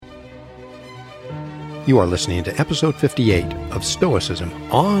You are listening to episode 58 of Stoicism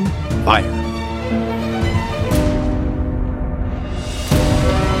on Fire.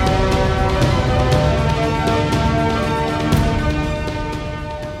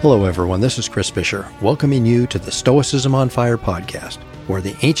 Hello everyone, this is Chris Fisher, welcoming you to the Stoicism on Fire podcast, where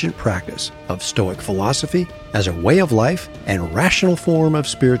the ancient practice of Stoic philosophy as a way of life and rational form of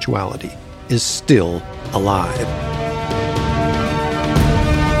spirituality is still alive.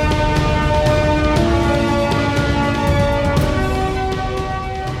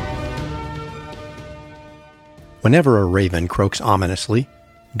 Whenever a raven croaks ominously,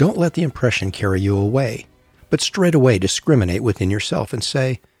 don't let the impression carry you away, but straightway discriminate within yourself and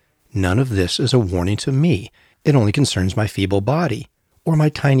say, "None of this is a warning to me. It only concerns my feeble body, or my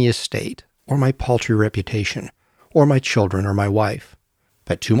tiny estate, or my paltry reputation, or my children or my wife.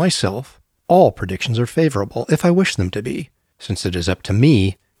 But to myself, all predictions are favorable if I wish them to be, since it is up to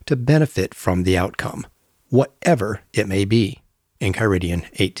me to benefit from the outcome, whatever it may be." Enchiridion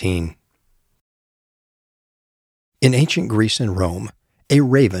 18. In ancient Greece and Rome, a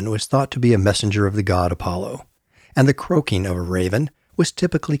raven was thought to be a messenger of the god Apollo, and the croaking of a raven was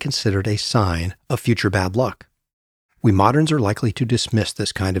typically considered a sign of future bad luck. We moderns are likely to dismiss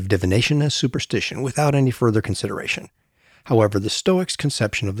this kind of divination as superstition without any further consideration. However, the Stoics'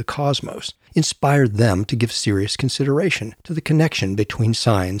 conception of the cosmos inspired them to give serious consideration to the connection between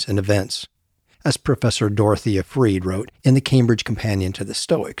signs and events. As Professor Dorothea Freed wrote in the Cambridge Companion to the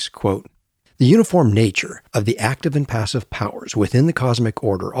Stoics, quote, "The uniform nature of the active and passive powers within the cosmic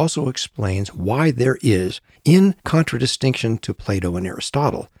order also explains why there is, in contradistinction to Plato and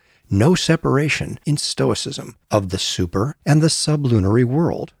Aristotle, no separation in Stoicism of the super and the sublunary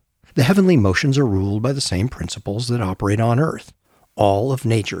world. The heavenly motions are ruled by the same principles that operate on earth. All of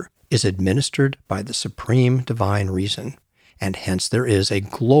nature is administered by the supreme divine reason, and hence there is a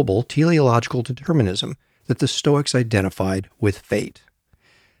global teleological determinism that the Stoics identified with fate.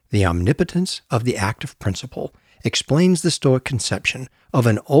 The omnipotence of the active principle explains the Stoic conception of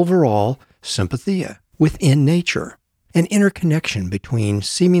an overall sympathia within nature, an interconnection between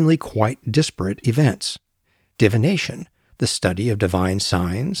seemingly quite disparate events. Divination, the study of divine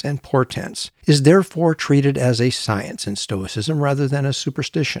signs and portents, is therefore treated as a science in Stoicism rather than a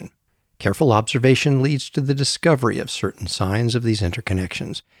superstition. Careful observation leads to the discovery of certain signs of these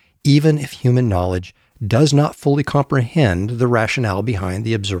interconnections, even if human knowledge does not fully comprehend the rationale behind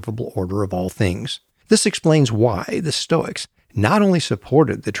the observable order of all things. This explains why the Stoics not only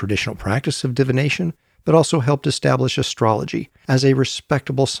supported the traditional practice of divination, but also helped establish astrology as a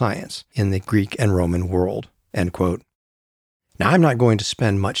respectable science in the Greek and Roman world." End quote. Now, I'm not going to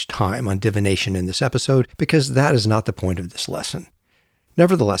spend much time on divination in this episode because that is not the point of this lesson.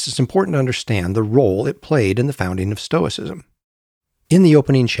 Nevertheless, it's important to understand the role it played in the founding of Stoicism. In the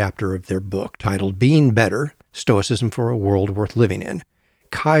opening chapter of their book titled Being Better, Stoicism for a World Worth Living In,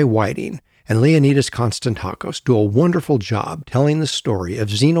 Kai Whiting and Leonidas Konstantakos do a wonderful job telling the story of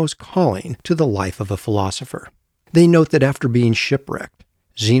Zeno's calling to the life of a philosopher. They note that after being shipwrecked,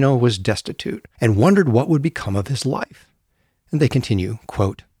 Zeno was destitute and wondered what would become of his life. And they continue,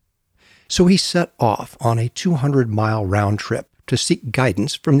 quote, "So he set off on a 200-mile round trip to seek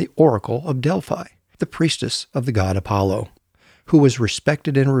guidance from the oracle of Delphi, the priestess of the god Apollo, who was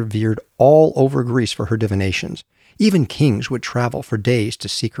respected and revered all over Greece for her divinations. Even kings would travel for days to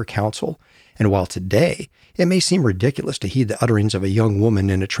seek her counsel, and while today it may seem ridiculous to heed the utterings of a young woman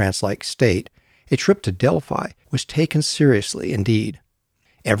in a trance-like state, a trip to Delphi was taken seriously indeed.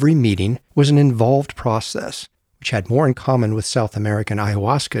 Every meeting was an involved process, which had more in common with South American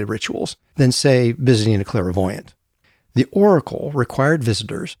ayahuasca rituals than, say, visiting a clairvoyant. The oracle required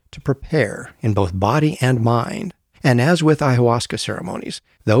visitors to prepare in both body and mind. And as with ayahuasca ceremonies,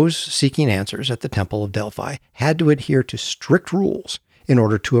 those seeking answers at the Temple of Delphi had to adhere to strict rules in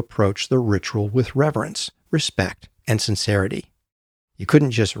order to approach the ritual with reverence, respect, and sincerity. You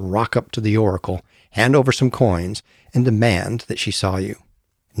couldn't just rock up to the oracle, hand over some coins, and demand that she saw you.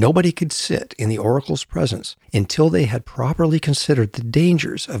 Nobody could sit in the oracle's presence until they had properly considered the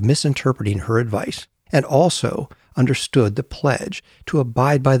dangers of misinterpreting her advice, and also understood the pledge to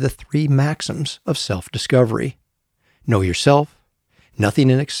abide by the 3 maxims of self-discovery. Know yourself, nothing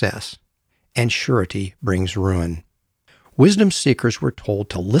in excess, and surety brings ruin. Wisdom seekers were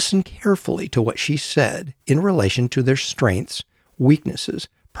told to listen carefully to what she said in relation to their strengths, weaknesses,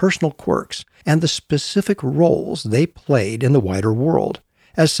 personal quirks, and the specific roles they played in the wider world,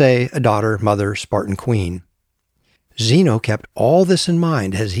 as, say, a daughter, mother, Spartan queen. Zeno kept all this in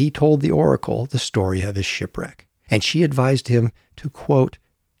mind as he told the oracle the story of his shipwreck, and she advised him to, quote,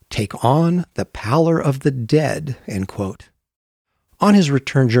 "take on the pallor of the dead," end quote. On his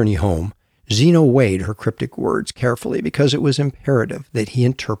return journey home, Zeno weighed her cryptic words carefully because it was imperative that he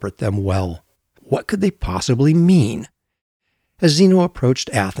interpret them well. What could they possibly mean? As Zeno approached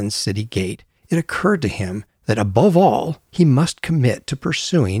Athens' city gate, it occurred to him that above all, he must commit to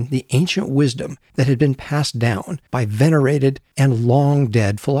pursuing the ancient wisdom that had been passed down by venerated and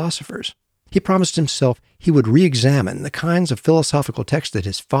long-dead philosophers. He promised himself he would re-examine the kinds of philosophical texts that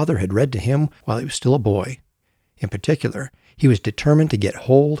his father had read to him while he was still a boy. In particular, he was determined to get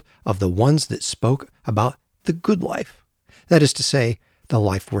hold of the ones that spoke about the good life. That is to say, the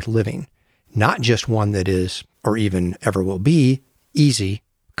life worth living, not just one that is, or even ever will be, easy,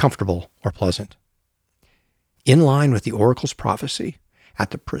 comfortable, or pleasant. In line with the oracle's prophecy,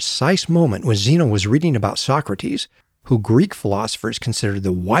 at the precise moment when Zeno was reading about Socrates, who Greek philosophers considered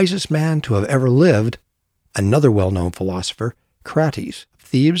the wisest man to have ever lived, another well-known philosopher, Crates of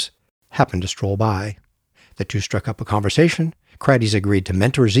Thebes, happened to stroll by. The two struck up a conversation, Crates agreed to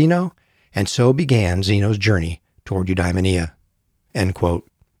mentor Zeno, and so began Zeno's journey toward Eudaimonia. End quote.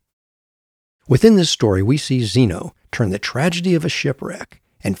 Within this story, we see Zeno turn the tragedy of a shipwreck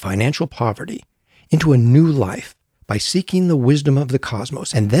and financial poverty into a new life by seeking the wisdom of the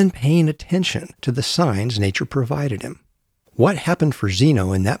cosmos and then paying attention to the signs nature provided him. What happened for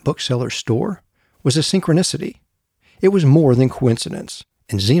Zeno in that bookseller's store was a synchronicity. It was more than coincidence,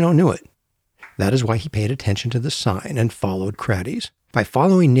 and Zeno knew it. That is why he paid attention to the sign and followed Crates. By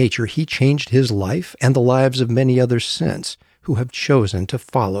following nature, he changed his life and the lives of many others since who have chosen to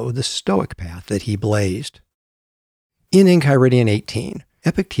follow the Stoic path that he blazed. In Enchiridion 18,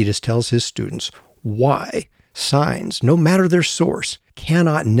 Epictetus tells his students why signs, no matter their source,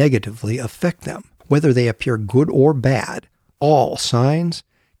 cannot negatively affect them, whether they appear good or bad. All signs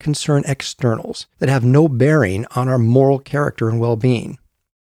concern externals that have no bearing on our moral character and well-being.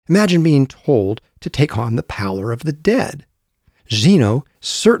 Imagine being told to take on the pallor of the dead. Zeno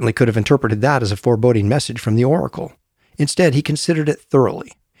certainly could have interpreted that as a foreboding message from the oracle. Instead, he considered it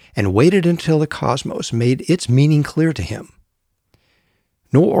thoroughly and waited until the cosmos made its meaning clear to him.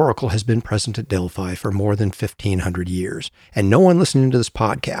 No oracle has been present at Delphi for more than 1,500 years, and no one listening to this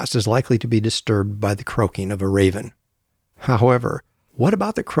podcast is likely to be disturbed by the croaking of a raven. However, what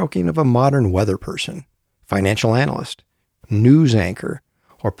about the croaking of a modern weather person, financial analyst, news anchor,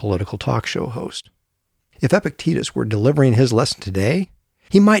 or political talk show host? If Epictetus were delivering his lesson today,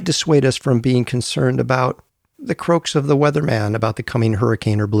 he might dissuade us from being concerned about the croaks of the weatherman about the coming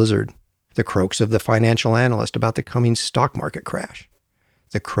hurricane or blizzard, the croaks of the financial analyst about the coming stock market crash,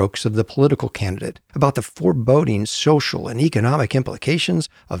 the croaks of the political candidate about the foreboding social and economic implications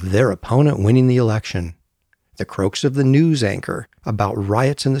of their opponent winning the election, the croaks of the news anchor about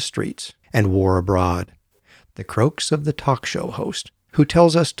riots in the streets and war abroad, the croaks of the talk show host who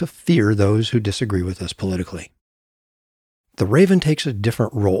tells us to fear those who disagree with us politically. The raven takes a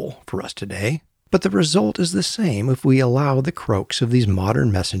different role for us today, but the result is the same if we allow the croaks of these modern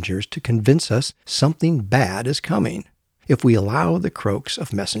messengers to convince us something bad is coming. If we allow the croaks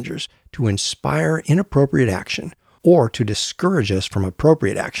of messengers to inspire inappropriate action or to discourage us from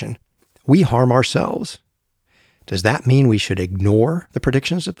appropriate action, we harm ourselves. Does that mean we should ignore the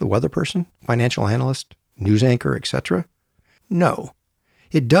predictions of the weather person, financial analyst, news anchor, etc.? No.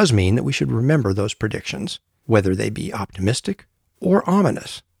 It does mean that we should remember those predictions, whether they be optimistic or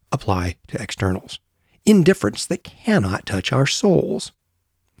ominous, apply to externals. Indifference that cannot touch our souls.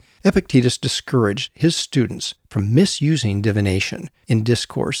 Epictetus discouraged his students from misusing divination in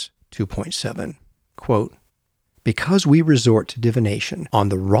Discourse 2.7. Quote, "Because we resort to divination on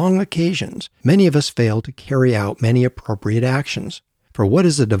the wrong occasions, many of us fail to carry out many appropriate actions. For what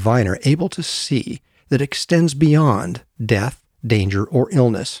is a diviner able to see that extends beyond death, danger, or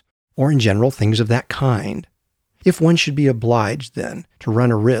illness, or in general things of that kind? If one should be obliged, then, to run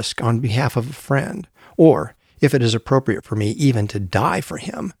a risk on behalf of a friend, or, if it is appropriate for me even to die for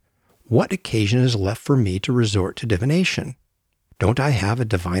him, what occasion is left for me to resort to divination? Don't I have a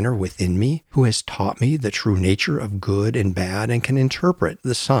diviner within me who has taught me the true nature of good and bad and can interpret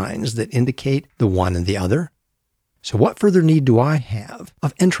the signs that indicate the one and the other? So what further need do I have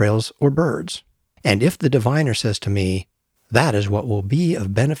of entrails or birds? And if the diviner says to me, 'That is what will be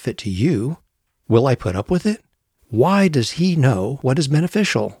of benefit to you,' will I put up with it? Why does he know what is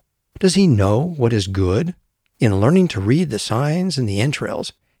beneficial? Does he know what is good? In learning to read the signs and the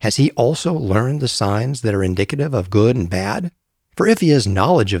entrails, has he also learned the signs that are indicative of good and bad? For if he has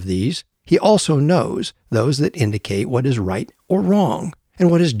knowledge of these, he also knows those that indicate what is right or wrong, and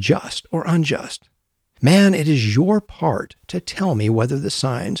what is just or unjust. Man, it is your part to tell me whether the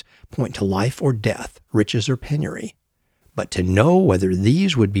signs point to life or death, riches or penury. But to know whether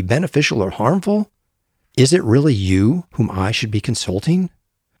these would be beneficial or harmful, is it really you whom I should be consulting?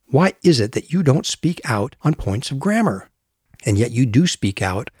 Why is it that you don't speak out on points of grammar? And yet you do speak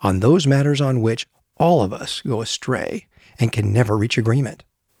out on those matters on which all of us go astray and can never reach agreement.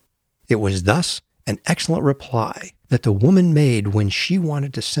 It was thus an excellent reply that the woman made when she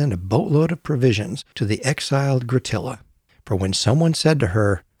wanted to send a boatload of provisions to the exiled Gratilla. For when someone said to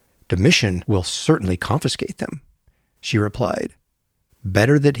her, "Domitian will certainly confiscate them," she replied,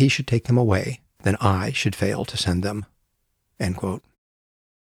 "Better that he should take them away than I should fail to send them." End quote.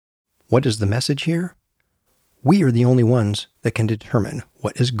 What is the message here? We are the only ones that can determine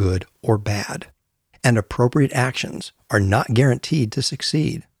what is good or bad, and appropriate actions are not guaranteed to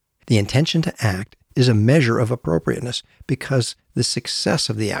succeed. The intention to act is a measure of appropriateness because the success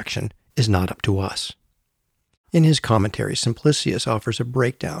of the action is not up to us. In his commentary, Simplicius offers a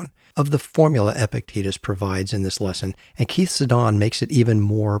breakdown of the formula Epictetus provides in this lesson, and Keith Sedan makes it even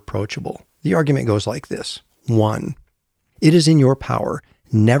more approachable. The argument goes like this. 1. It is in your power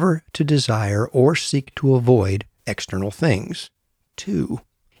never to desire or seek to avoid external things. 2.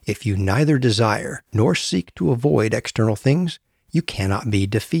 If you neither desire nor seek to avoid external things, you cannot be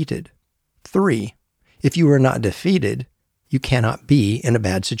defeated. 3. If you are not defeated, you cannot be in a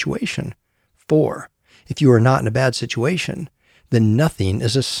bad situation. 4. If you are not in a bad situation, then nothing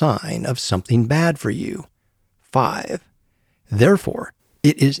is a sign of something bad for you. 5. Therefore,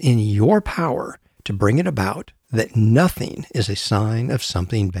 it is in your power to bring it about that nothing is a sign of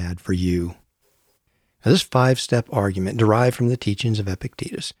something bad for you. Now, this 5-step argument, derived from the teachings of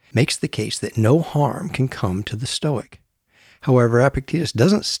Epictetus, makes the case that no harm can come to the Stoic. However, Epictetus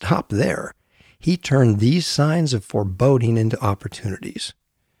doesn't stop there. He turned these signs of foreboding into opportunities.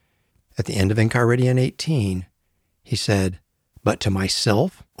 At the end of Enchiridion 18, he said, "But to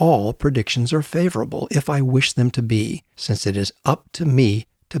myself all predictions are favorable if I wish them to be, since it is up to me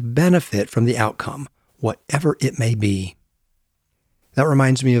to benefit from the outcome, whatever it may be." That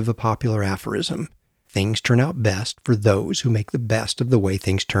reminds me of a popular aphorism. Things turn out best for those who make the best of the way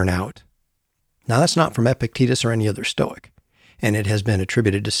things turn out. Now, that's not from Epictetus or any other Stoic, and it has been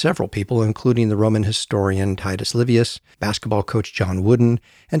attributed to several people, including the Roman historian Titus Livius, basketball coach John Wooden,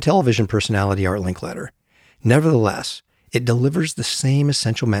 and television personality Art Linkletter. Nevertheless, it delivers the same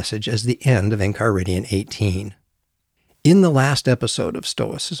essential message as the end of Enchiridion 18. In the last episode of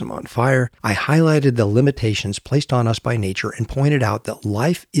Stoicism on Fire, I highlighted the limitations placed on us by nature and pointed out that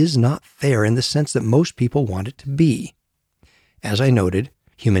life is not fair in the sense that most people want it to be. As I noted,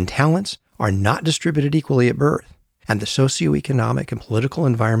 human talents are not distributed equally at birth, and the socioeconomic and political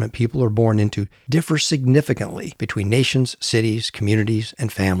environment people are born into differs significantly between nations, cities, communities,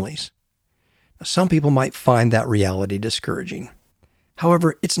 and families. Now, some people might find that reality discouraging.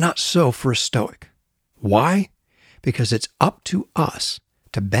 However, it's not so for a Stoic. Why? Because it's up to us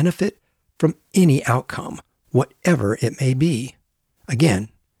to benefit from any outcome, whatever it may be. Again,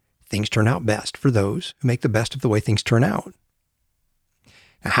 things turn out best for those who make the best of the way things turn out.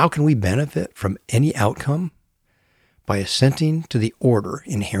 Now, how can we benefit from any outcome? By assenting to the order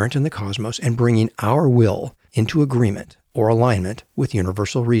inherent in the cosmos and bringing our will into agreement or alignment with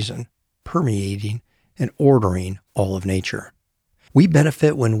universal reason, permeating and ordering all of nature. We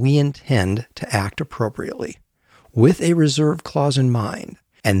benefit when we intend to act appropriately, with a reserve clause in mind,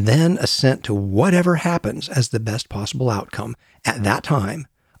 and then assent to whatever happens as the best possible outcome at that time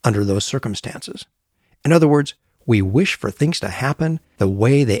under those circumstances. In other words, we wish for things to happen the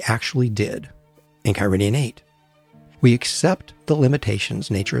way they actually did. Enchiridion 8. We accept the limitations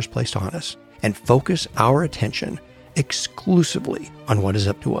nature has placed on us and focus our attention exclusively on what is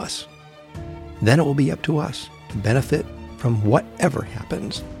up to us. Then it will be up to us to benefit from whatever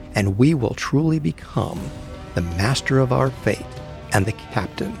happens, and we will truly become the master of our fate and the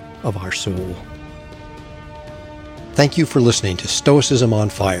captain of our soul. Thank you for listening to Stoicism on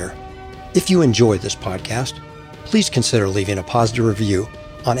Fire. If you enjoyed this podcast, please consider leaving a positive review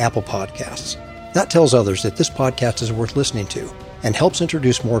on Apple Podcasts. That tells others that this podcast is worth listening to and helps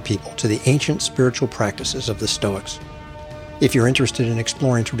introduce more people to the ancient spiritual practices of the Stoics. If you're interested in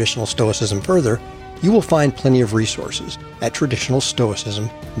exploring traditional Stoicism further, you will find plenty of resources at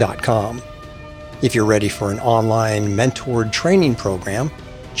traditionalstoicism.com. If you're ready for an online mentored training program,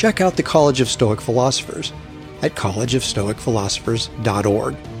 check out the College of Stoic Philosophers at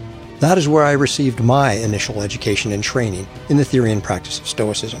collegeofstoicphilosophers.org. That is where I received my initial education and training in the theory and practice of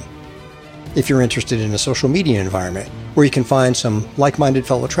Stoicism. If you're interested in a social media environment where you can find some like-minded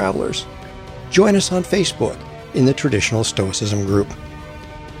fellow travelers, join us on Facebook in the Traditional Stoicism group.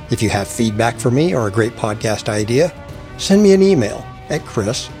 If you have feedback for me or a great podcast idea, send me an email at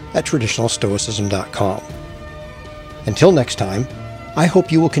chris@traditionalstoicism.com. Until next time, I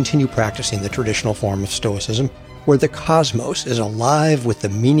hope you will continue practicing the traditional form of Stoicism where the cosmos is alive with the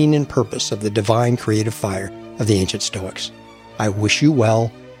meaning and purpose of the divine creative fire of the ancient Stoics. I wish you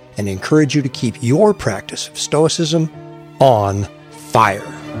well and encourage you to keep your practice of Stoicism on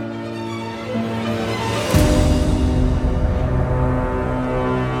fire.